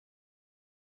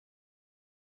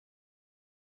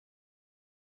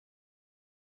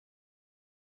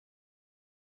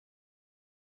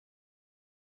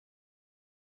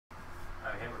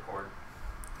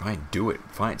Fine, do it.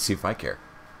 Fine, see if I care.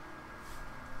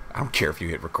 I don't care if you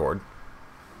hit record.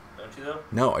 Don't you though?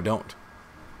 No, I don't.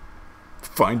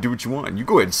 Fine, do what you want. You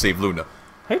go ahead and save Luna.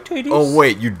 Hey, Tweeties. Oh,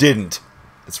 wait, you didn't.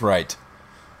 That's right.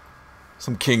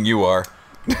 Some king you are.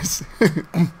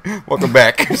 Welcome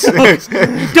back.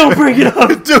 Don't bring it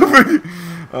up. Don't bring it.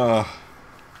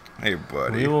 Hey,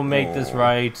 buddy. We will make this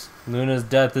right. Luna's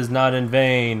death is not in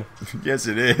vain. Yes,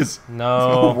 it is.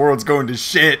 No. The world's going to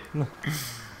shit.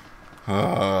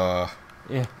 Yeah.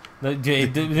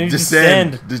 Descend.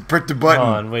 Descend. Just prick the button.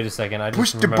 Hold on, wait a second. I just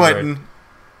Push the remembered. button.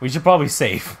 We should probably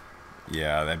save.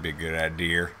 Yeah, that'd be a good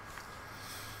idea.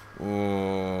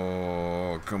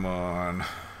 Oh, come on.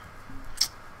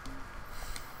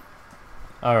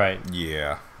 All right.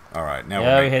 Yeah. All right.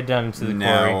 Now we head down into the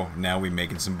quarry. Now we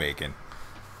making some bacon.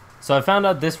 So I found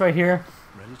out this right here.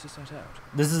 Ready to set out.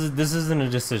 This isn't a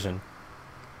decision.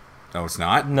 Oh, it's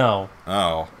not? No.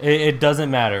 Oh. It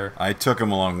doesn't matter. I took him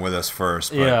along with us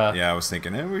first, but yeah, I was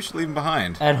thinking, we should leave him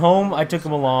behind. At home, I took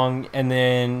him along, and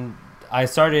then I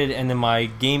started, and then my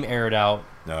game aired out,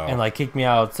 and like kicked me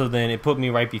out. So then it put me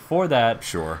right before that.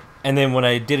 Sure. And then when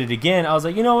I did it again, I was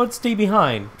like, you know what, stay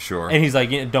behind. Sure. And he's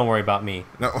like, don't worry about me.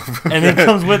 No. And then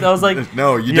comes with, I was like,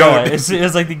 no, you don't. It's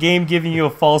like the game giving you a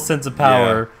false sense of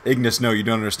power. Yeah. Ignis, no, you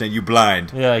don't understand. You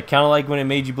blind. Yeah, kind of like when it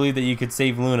made you believe that you could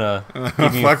save Luna.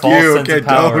 Fuck you. Okay,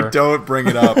 don't bring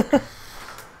it up.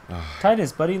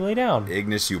 Titus, buddy, lay down.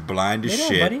 Ignis, you blind as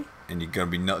shit. Buddy. And you're going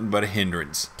to be nothing but a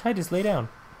hindrance. Titus, lay down.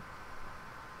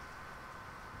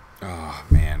 Oh,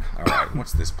 man. All right,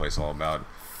 what's this place all about?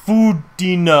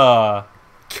 Foodina.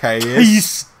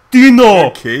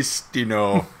 Castino.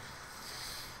 Castino.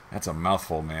 That's a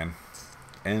mouthful, man.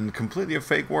 And completely a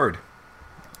fake word.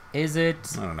 Is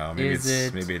it? I don't know.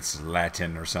 Maybe it's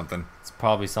Latin or something. It's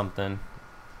probably something.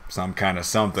 Some kind of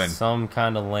something. Some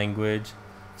kind of language.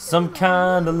 Some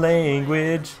kind of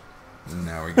language.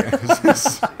 Now we go.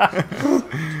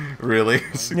 Really?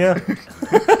 Yeah.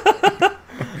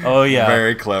 Oh yeah.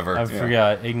 Very clever. I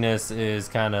forgot. Ignis is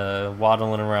kind of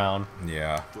waddling around.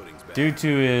 Yeah. Due to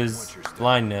his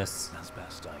blindness.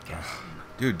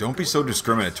 Dude, don't be so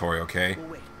discriminatory, okay?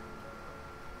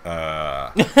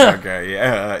 Okay,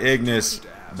 yeah. Ignis, dog.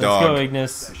 Let's go,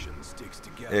 Ignis.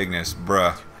 Ignis,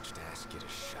 bruh.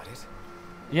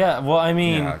 Yeah, well, I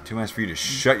mean... Yeah, too much for you to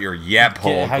shut your yap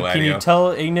hole, Gladio. Can you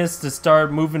tell Ignis to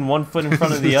start moving one foot in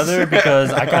front of the other?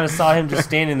 Because I kind of saw him just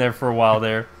standing there for a while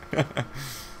there.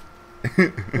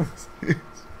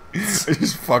 I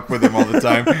just fuck with him all the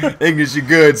time. Ignis, you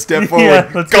good? Step forward. Yeah,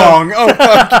 let's Gong! Go. Oh,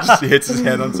 fuck! He just hits his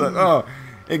head on something. Oh,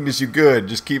 Ignis, you good?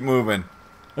 Just keep moving.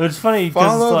 It's funny because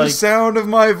follow like, the sound of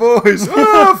my voice.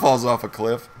 Ah, falls off a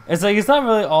cliff. It's like it's not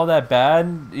really all that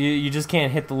bad. You just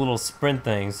can't hit the little sprint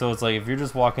thing. So it's like if you're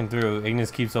just walking through,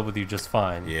 Ignis keeps up with you just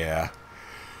fine. Yeah,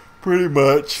 pretty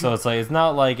much. So it's like it's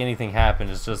not like anything happened.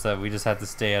 It's just that we just have to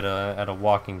stay at a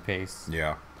walking pace.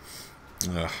 Yeah.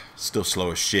 Ugh, still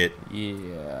slow as shit.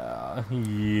 Yeah.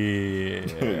 Yeah.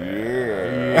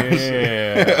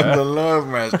 I'm the love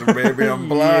master, baby. I'm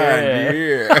blind.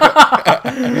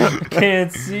 Yeah.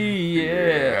 Can't see.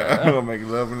 Yeah. I'll make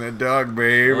love in that dog,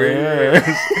 baby.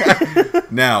 Yeah.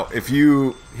 Now, if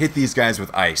you hit these guys with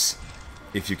ice,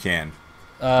 if you can.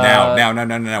 Now,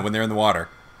 when they're in the water.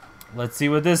 Let's see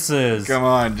what this is. Come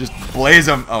on, just blaze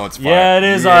them. Oh, it's fire. Yeah, it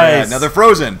is ice. Now they're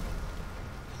frozen.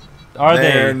 Are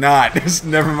They're not.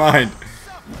 Never mind.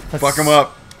 Fuck them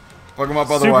up. Fuck them up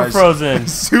otherwise. Super frozen.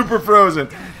 Super frozen.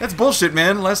 That's bullshit,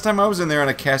 man. Last time I was in there and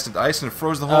I casted ice and it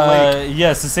froze the whole lake.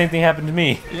 Yes, the same thing happened to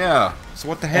me. Yeah. So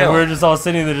what the hell? And we're just all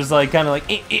sitting there just like kind of like...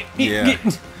 Yeah.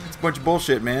 It's a bunch of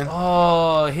bullshit, man.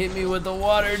 Oh, hit me with the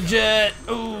water jet.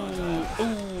 Ooh, ooh,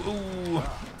 ooh.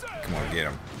 Come on, get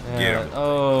him. Get him.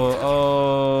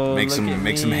 Oh. Make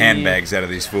some handbags out of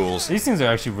these fools. These things are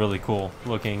actually really cool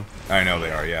looking. I know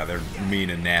they are. Yeah, they're mean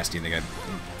and nasty, and they got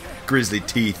grisly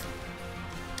teeth.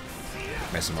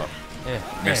 Mess them up.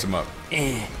 Mess them up.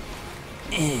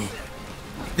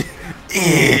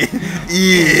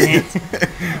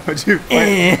 What'd you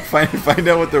find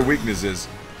out what their weakness is?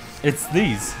 It's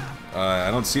these.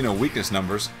 I don't see no weakness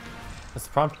numbers. That's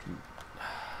the prompt.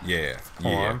 Yeah.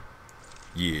 Yeah.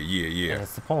 And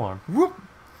it's the polearm. Whoop.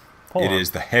 Polearm. It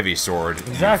is the heavy sword.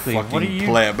 Exactly. What are you?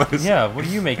 Pleb. Yeah. What are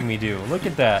you making me do? Look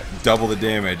at that. Double the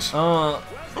damage. Oh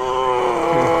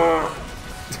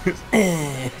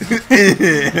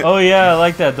yeah, I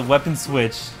like that. The weapon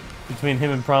switch between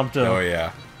him and Prompto. Oh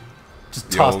yeah.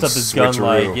 Just tossed up his gun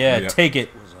like, yeah, take it.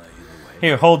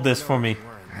 Here, hold this for me.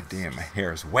 God Damn, my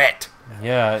hair is wet.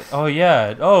 Yeah. Oh,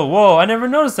 yeah. Oh, whoa. I never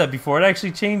noticed that before. It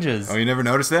actually changes. Oh, you never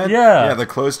noticed that? Yeah. Yeah, the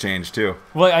clothes change, too.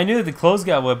 Well, I knew that the clothes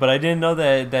got wet, but I didn't know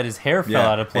that his hair fell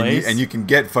out of place. And you can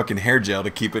get fucking hair gel to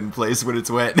keep it in place when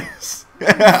it's wet.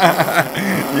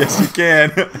 Yes, you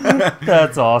can.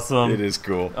 That's awesome. It is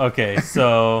cool. Okay,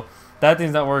 so that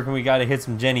thing's not working. We got to hit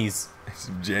some Jennies.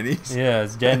 Some Jennies? Yeah,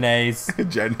 it's Jennies.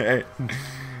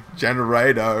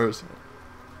 Generators.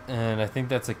 And I think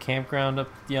that's a campground up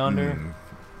yonder.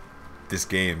 This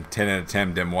game, 10 out of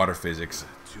 10, them water physics.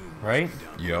 Right?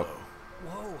 Yup.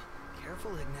 Whoa,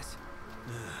 careful, Ignis.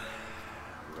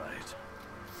 Right.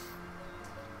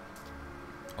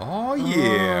 Oh,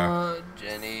 yeah.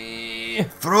 Jenny.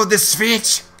 Throw the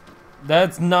switch.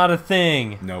 That's not a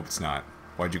thing. Nope, it's not.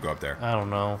 Why'd you go up there? I don't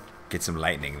know. Get some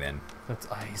lightning, then. That's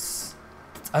ice.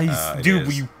 It's ice. It Dude,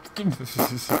 is. you...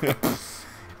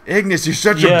 Ignis, you're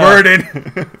such a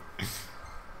burden.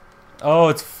 Oh,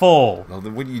 it's full. Well,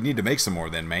 then what do you need to make some more,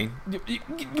 then, man?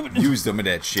 Use them of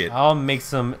that shit. I'll make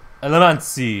some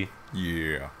elemancy.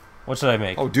 Yeah. What should I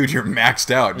make? Oh, dude, you're maxed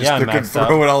out. Just Yeah, I'm look and maxed out.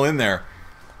 throw it all in there.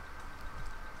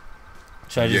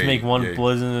 Should I just Yay, make one yay.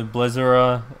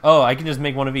 blizzard? Oh, I can just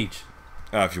make one of each.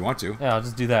 If you want to. Yeah, I'll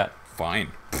just do that.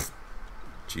 Fine.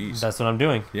 Jeez. That's what I'm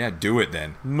doing. Yeah, do it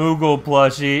then. Moogle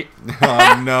plushie.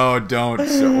 Oh, no, don't.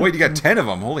 Wait, you got 10 of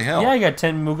them. Holy hell. Yeah, I got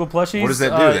 10 Moogle plushies. What does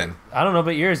that do, then? I don't know,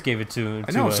 but yours gave it to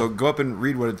I know, it. so go up and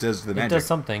read what it does to the It magic. does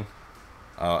something.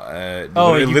 It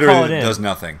Oh, you literally call it in. does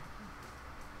nothing.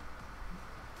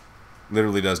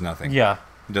 Literally does nothing. Yeah.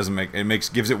 It doesn't make it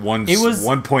gives it one was-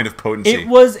 one point of potency. It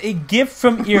was a gift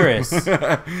from Iris.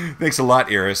 Thanks a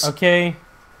lot, Iris. Okay.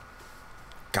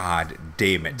 God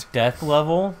damn it. Death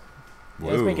level.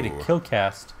 Yeah, let's make it a Whoa. kill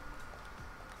cast.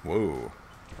 Whoa.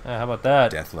 How about that?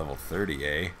 Death level 30,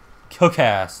 eh? Kill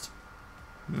cast.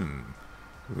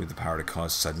 With the power to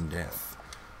cause sudden death.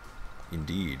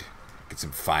 Indeed. Get some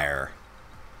fire.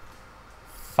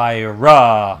 Fire.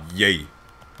 Rah. Yay.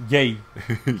 Yay.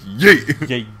 Yay.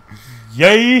 Yay.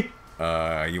 Yay.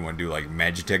 You want to do like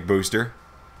Magitech booster?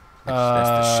 That's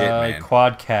the shit, man.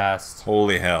 Quad cast.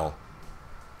 Holy hell.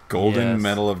 Golden Yes.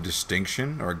 Medal of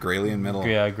Distinction or Gralian Medal?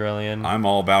 Yeah, Grellian. I'm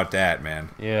all about that, man.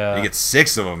 Yeah. You get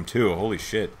 6 of them too. Holy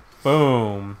shit.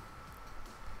 Boom.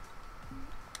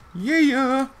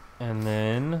 Yeah. And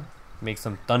then make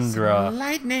some Thundra.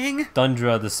 Lightning.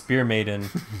 Thundra, the Spear Maiden.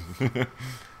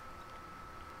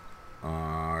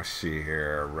 See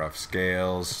here. Rough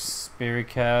Scales. Spirit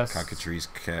cast. Cockatrice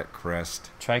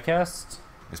Crest. Tricast.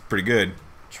 It's pretty good.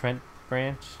 Trent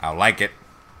Branch. I like it.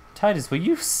 Titus, will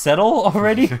you settle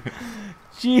already?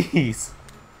 Jeez.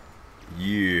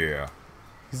 Yeah.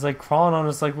 He's like crawling on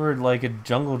us like we're like a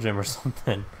jungle gym or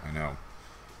something. I know.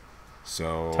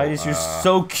 So Titus, you're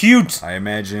so cute. I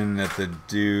imagine that the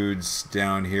dudes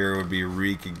down here would be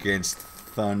Reek against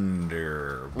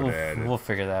Thunder. But We'll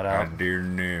figure that I out.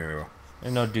 don't know. There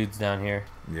are no dudes down here.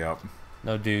 Yep.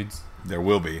 No dudes. There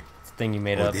will be. It's a thing you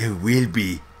made up. There will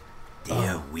be.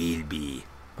 There will be.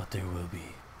 But there will be.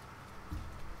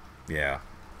 Yeah.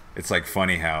 It's like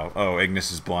funny how,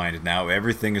 Ignis is blind, and now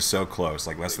everything is so close,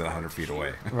 like less than 100 feet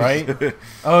away. Right?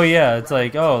 Oh yeah, it's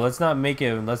like, let's not make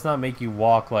you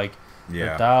walk like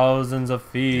Yeah. thousands of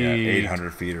feet. Yeah,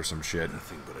 800 feet or some shit.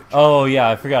 Oh yeah,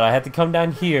 I forgot. I had to come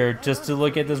down here just to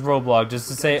look at this roadblock, just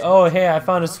to say, oh hey, I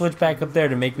found a switch back up there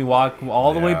to make me walk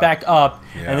all the way Yeah. back up,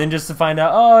 Yeah. and then just to find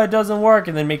out, oh it doesn't work,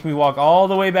 and then make me walk all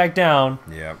the way back down.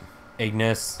 Yep.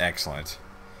 Ignis. Excellent.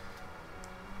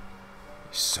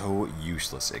 So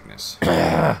useless, Ignis.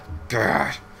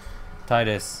 God.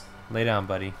 Titus, lay down,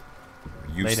 buddy.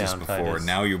 Useless down, before. Titus.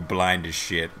 Now you're blind as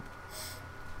shit.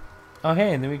 Oh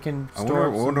hey, and then we can I store.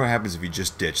 wonder what happens if you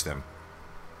just ditch them.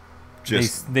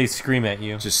 Just they scream at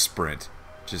you. just sprint.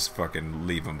 Just fucking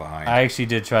leave them behind. I actually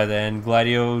did try that, and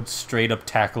Gladio straight up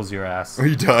tackles your ass. Oh,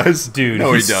 he does? Dude,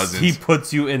 No, he doesn't. He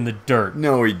puts you in the dirt.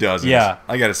 No, he doesn't. Yeah.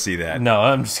 I gotta see that. No,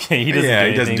 I'm just kidding. He doesn't. Yeah,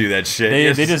 do he doesn't anything. do that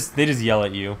shit. They just yell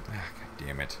at you. God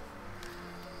damn it.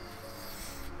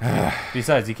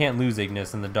 Besides, you can't lose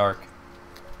Ignis in the dark.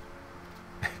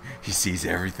 He sees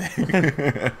everything.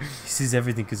 He sees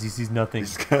everything because he sees nothing.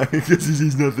 Because he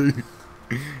sees nothing.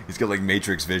 He's got like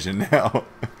Matrix vision now.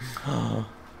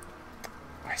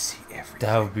 I see everything.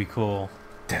 That would be cool.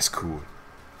 That's cool.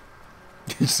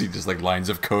 You see just like lines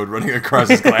of code running across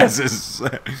his glasses.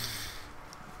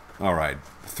 All right,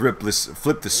 flip the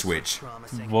switch.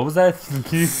 Promising. What was that? Flip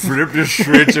the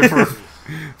switch.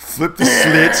 Flip the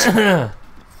switch.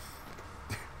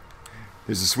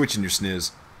 There's a switch in your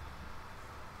sniz.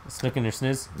 Snook in your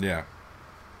sniz. Yeah.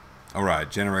 All right, A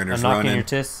generators knock in running. your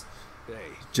tiss. Hey,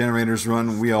 Generators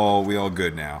run. We all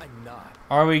good now. I'm not.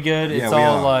 Are we good? Yeah, It's we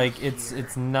all are. like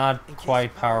it's not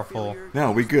quite powerful.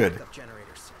 No, we good.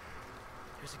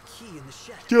 There's a key in the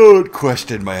shed. Don't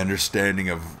question my understanding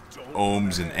of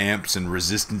ohms and amps and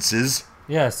resistances.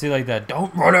 Yeah, see like that.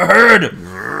 Don't run ahead.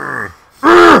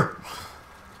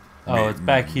 Oh, it's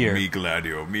back here. Me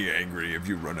Gladio, me angry if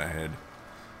you run ahead.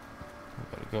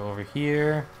 Gotta go over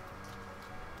here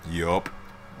Yup.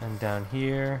 and down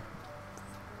here.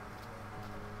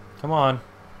 Come on.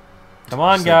 Come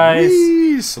on, guys.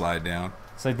 Whee! Slide down.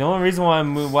 It's like the only reason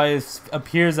why it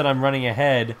appears that I'm running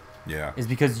ahead Yeah. is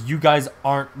because you guys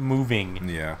aren't moving.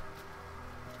 Yeah.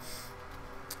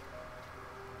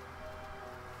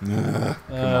 Ugh,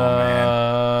 come on,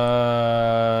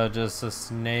 man. Just a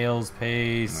snail's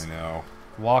pace. I know.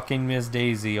 Walking Miss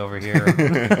Daisy over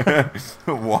here.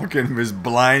 Walking Miss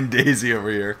Blind Daisy over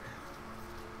here.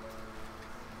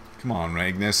 Come on,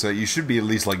 Magnus. You should be at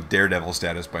least like Daredevil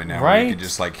status by now. Where Right? you can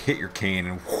just like hit your cane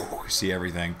and see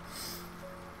everything.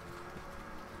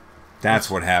 That's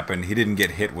what happened. He didn't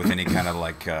get hit with any kind of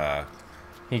like...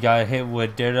 He got hit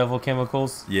with Daredevil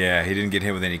chemicals. Yeah, he didn't get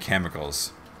hit with any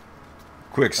chemicals.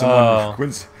 Quick,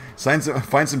 someone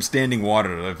find some standing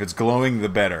water. If it's glowing, the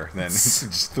better. Then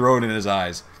just throw it in his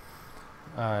eyes.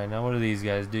 Alright, now what do these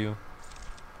guys do? You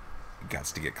got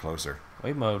to get closer.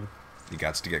 Wait mode. You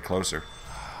got to get closer.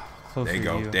 Closer There you to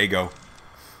go. you. There you go.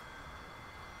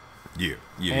 Yeah.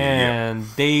 And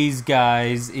these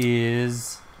guys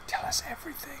is Tell us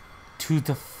everything. to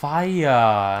the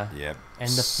fire. Yep. And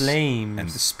the flames. And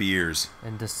the spears.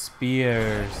 And the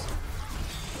spears.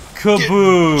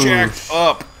 Kaboosh! Jacked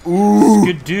up. Ooh.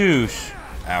 Skadoosh.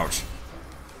 Ouch.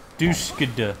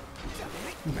 Douchkada.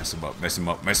 Mess him up. Mess him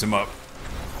up. Mess him up.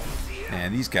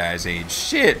 Man, these guys ain't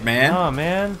shit, man. Oh,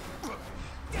 man.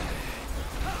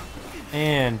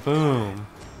 And boom.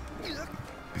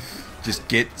 Just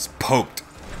gets poked.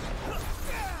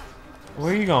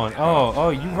 Where are you going? Oh,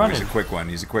 you running. He's a quick one.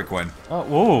 He's a quick one. Oh,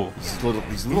 whoa. He's a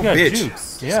little You got bitch.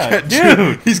 jukes. Yeah, He's got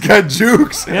dude. He's got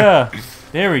jukes. Yeah.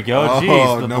 There we go.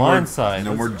 Jeez, the no blind more, side.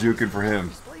 No more juking for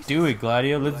him. Do it,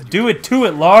 Gladio. Let's do it to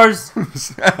it, Lars.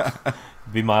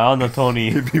 Be my honor, Tony.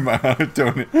 He'd be my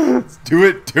Tony. Let's do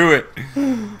it to it.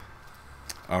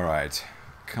 All right.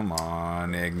 Come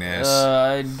on, Ignis.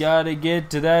 I gotta get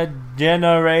to that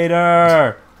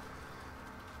generator.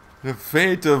 The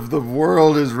fate of the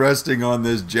world is resting on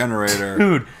this generator.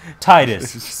 Dude,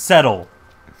 Titus, settle.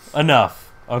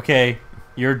 Enough, okay?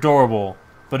 You're adorable,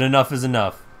 but enough is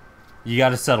enough. You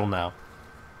gotta settle now.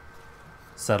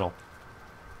 Settle.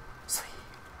 Sleep.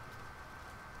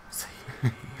 Sleep.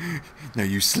 Now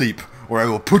you sleep, or I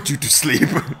will put you to sleep.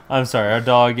 I'm sorry, our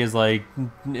dog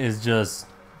is just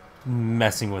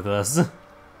messing with us.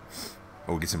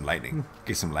 Oh, get some lightning.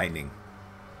 Get some lightning.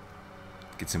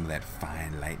 Get some of that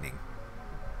fine lightning.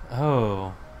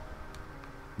 Oh,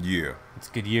 Yeah. it's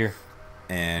a good year.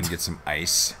 And get some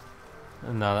ice.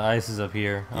 No, the ice is up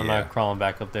here. I'm Yeah. not crawling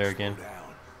back up there again.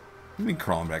 You mean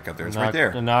crawling back up there? It's I'm right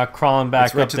there. I'm not crawling back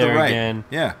It's right up to the there right. again.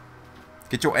 Yeah.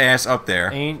 Get your ass up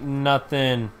there Ain't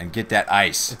nothing. and get that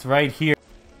ice. It's right here.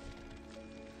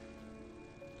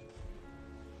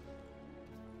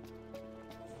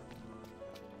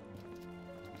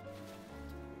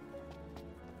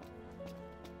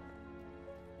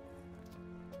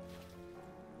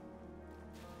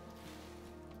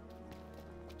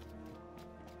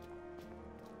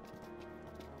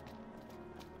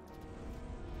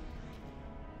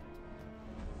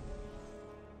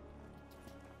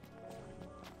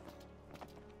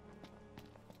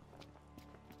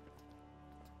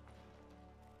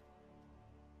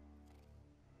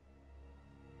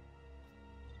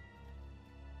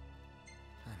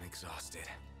 I'm exhausted.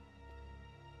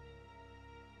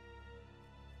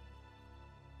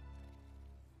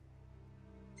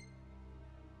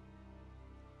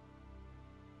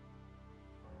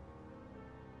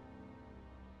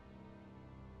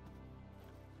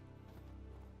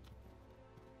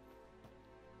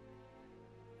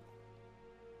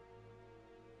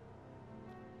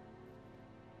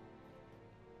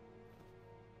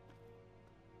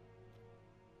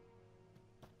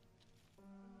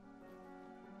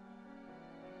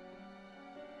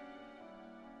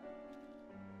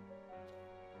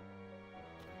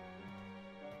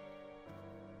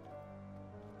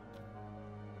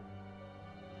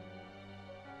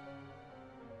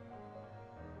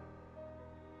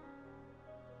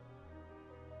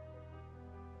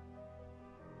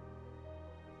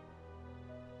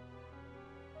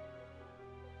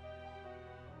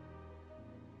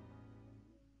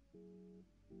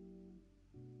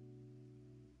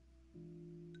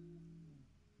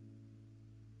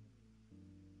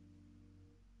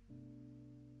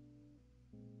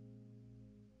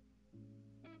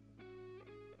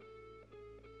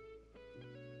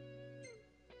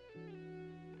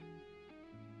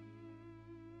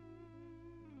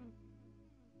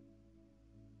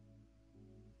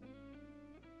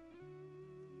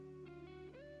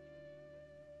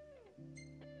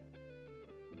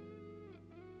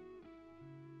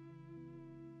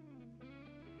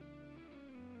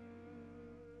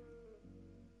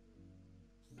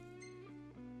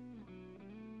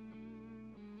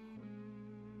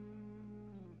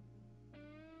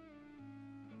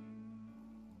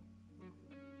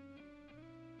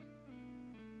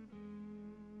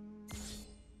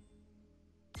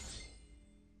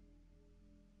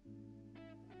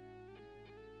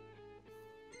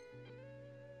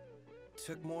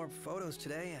 took more photos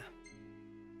today.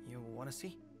 You want to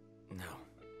see? No,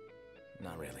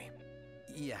 not really.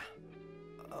 Yeah,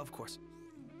 of course.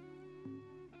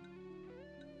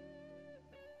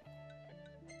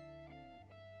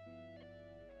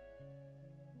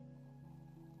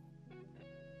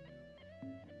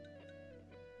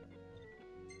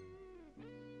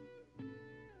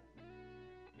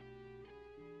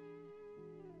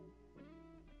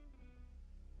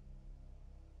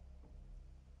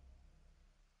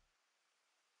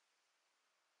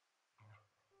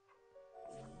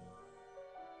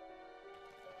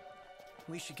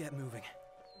 We should get moving.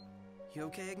 You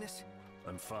okay, Ignis?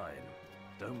 I'm fine.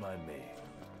 Don't mind me.